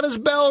 Yeah. He got his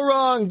bell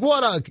wrong.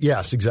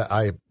 Yes,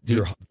 exactly.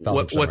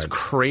 What's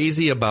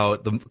crazy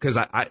about them, because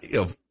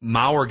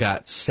Mauer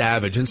got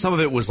savage, and some of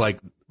it was like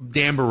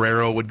Dan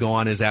Barrero would go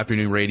on his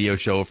afternoon radio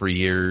show for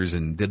years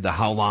and did the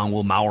how long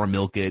will Mauer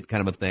milk it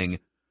kind of a thing.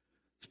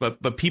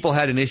 But people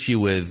had an issue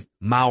with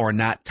Mauer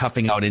not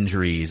toughing out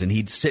injuries, and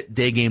he'd sit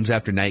day games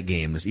after night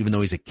games, even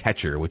though he's a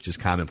catcher, which is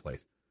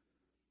commonplace.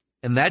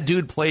 And that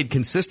dude played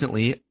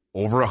consistently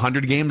over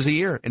 100 games a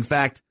year. In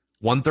fact,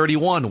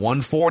 131,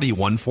 140,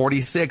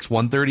 146,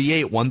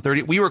 138,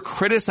 130. We were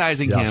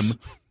criticizing him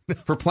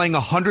for playing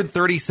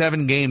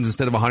 137 games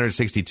instead of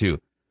 162.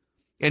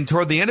 And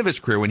toward the end of his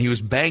career, when he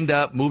was banged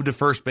up, moved to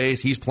first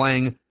base, he's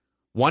playing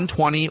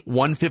 120,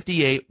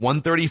 158,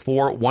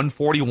 134,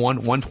 141,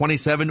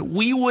 127.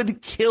 We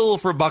would kill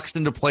for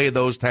Buxton to play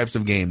those types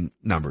of game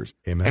numbers.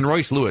 Amen. And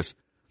Royce Lewis.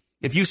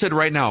 If you said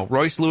right now,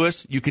 Royce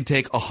Lewis, you can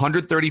take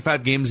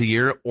 135 games a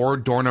year or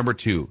door number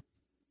 2.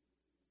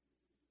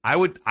 I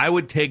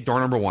would take door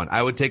number 1.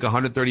 I would take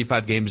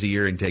 135 games a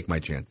year and take my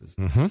chances.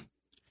 Mm-hmm.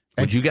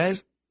 Would you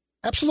guys?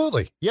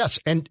 Absolutely. Yes.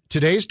 And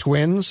today's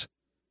Twins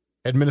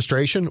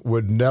administration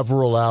would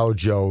never allow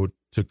Joe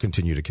to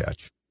continue to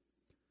catch.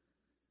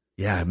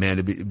 Yeah, man,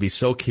 it'd be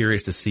so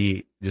curious to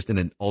see just in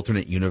an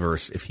alternate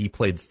universe if he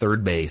played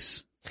third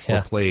base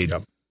or played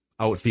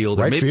outfield.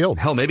 Right maybe, field.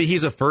 Hell, maybe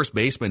he's a first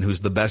baseman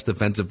who's the best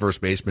defensive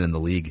first baseman in the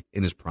league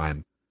in his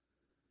prime.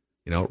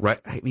 You know, right?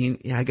 I mean,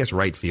 yeah, I guess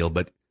right field,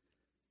 but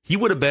he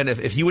would have been if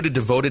he would have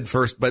devoted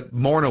first. But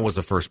Morneau was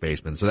a first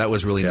baseman, so that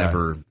was really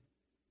never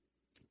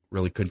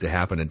really couldn't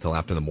happen until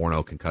after the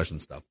Morneau concussion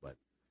stuff. But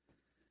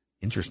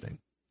interesting.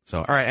 So,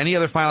 all right, any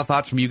other final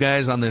thoughts from you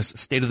guys on this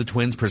State of the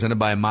Twins presented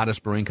by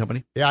Modest Brewing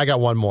Company? Yeah, I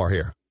got one more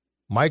here.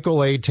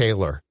 Michael A.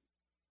 Taylor.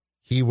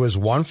 He was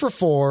 1 for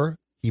 4.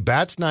 He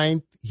bats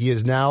ninth. He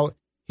is now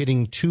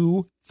hitting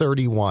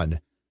 .231.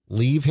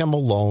 Leave him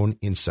alone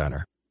in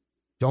center.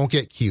 Don't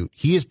get cute.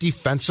 He is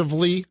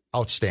defensively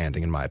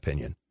outstanding, in my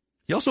opinion.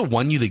 He also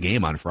won you the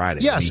game on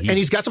Friday. Yes, I mean, and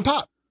he's got some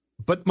pop.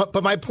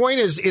 But my point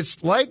is,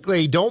 it's like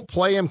they don't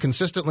play him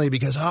consistently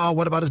because,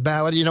 what about his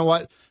bat? You know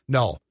what?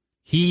 No.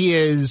 He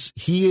is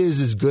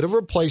as good of a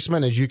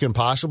replacement as you can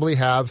possibly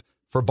have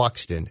for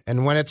Buxton.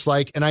 And when it's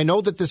like, and I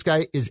know that this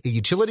guy is a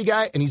utility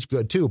guy and he's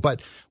good too,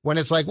 but when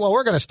it's like, well,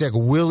 we're going to stick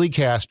Willie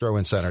Castro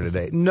in center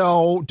today.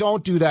 No,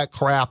 don't do that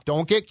crap.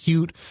 Don't get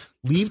cute.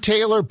 Leave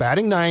Taylor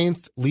batting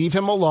ninth. Leave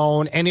him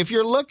alone. And if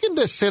you're looking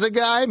to sit a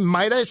guy,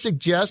 might I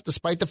suggest,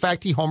 despite the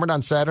fact he homered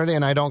on Saturday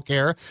and I don't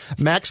care,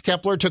 Max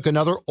Kepler took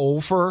another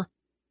over.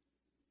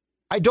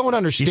 I don't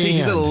understand.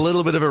 He's a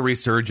little bit of a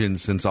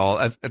resurgence since all.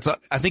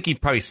 I think he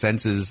probably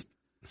senses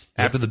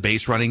after the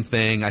base running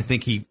thing. I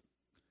think he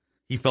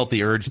felt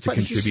the urge to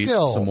contribute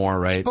some more,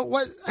 right? But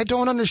what I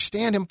don't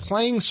understand him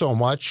playing so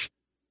much.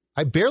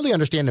 I barely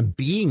understand him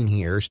being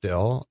here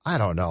still. I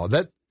don't know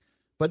that.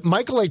 But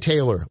Michael A.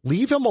 Taylor,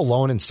 leave him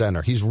alone in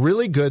center. He's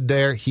really good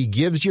there. He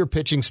gives your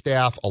pitching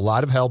staff a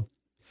lot of help.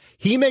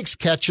 He makes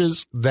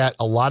catches that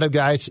a lot of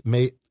guys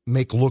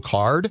make look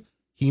hard.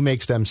 He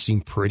makes them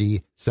seem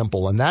pretty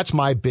simple. And that's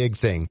my big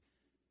thing.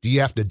 Do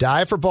you have to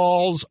dive for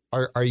balls?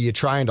 Are you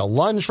trying to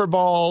lunge for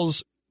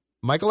balls?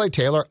 Michael A.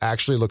 Taylor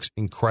actually looks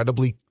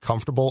incredibly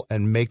comfortable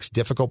and makes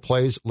difficult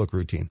plays look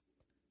routine.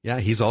 Yeah,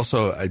 he's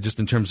also, just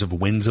in terms of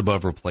wins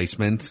above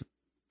replacement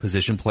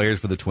position players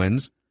for the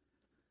Twins.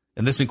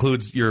 And this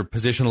includes your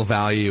positional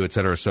value, et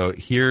cetera. So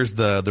here's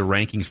the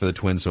rankings for the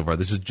Twins so far.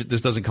 This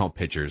doesn't count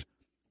pitchers.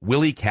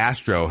 Willie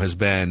Castro has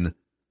been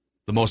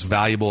the most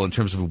valuable in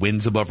terms of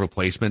wins above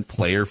replacement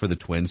player for the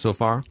Twins so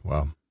far.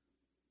 Wow.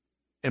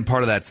 And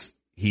part of that's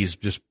he's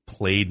just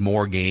played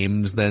more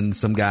games than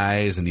some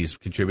guys, and he's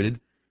contributed.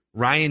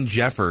 Ryan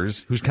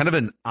Jeffers, who's kind of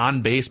an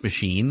on-base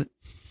machine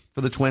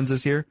for the Twins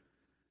this year.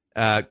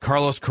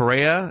 Carlos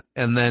Correa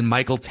and then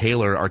Michael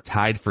Taylor are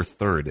tied for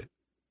third,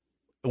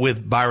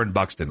 with Byron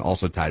Buxton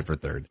also tied for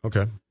third.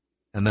 Okay.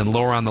 And then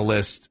lower on the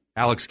list,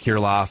 Alex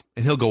Kirilloff,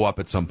 and he'll go up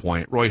at some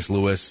point. Royce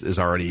Lewis is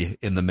already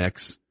in the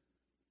mix.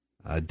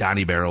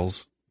 Donnie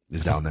Barrels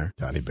is down there.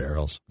 Donnie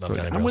Barrels. So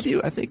I'm with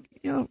you. I think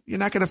you're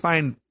not going to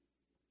find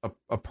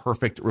a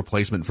perfect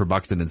replacement for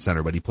Buxton in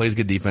center, but he plays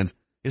good defense.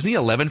 Isn't he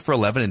 11 for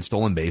 11 in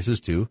stolen bases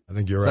too? I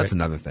think you're right. That's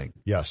another thing.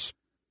 Yes.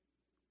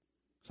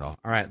 So, all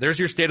right, there's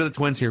your State of the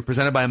Twins here,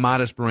 presented by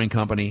Modest Brewing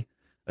Company.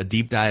 A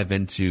deep dive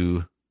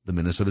into the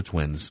Minnesota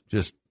Twins.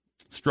 Just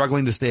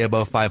struggling to stay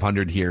above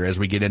 500 here as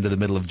we get into the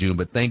middle of June,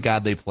 but thank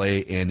God they play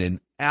in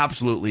an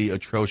absolutely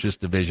atrocious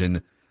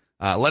division.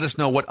 Let us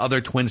know what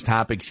other Twins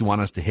topics you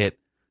want us to hit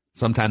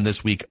sometime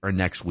this week or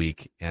next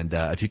week. And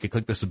if you could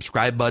click the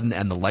subscribe button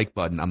and the like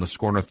button on the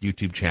Score North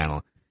YouTube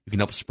channel, you can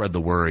help spread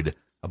the word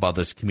about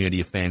this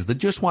community of fans that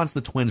just wants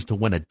the Twins to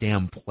win a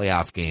damn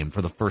playoff game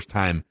for the first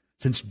time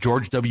since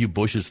George W.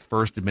 Bush's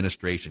first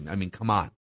administration. I mean, come on.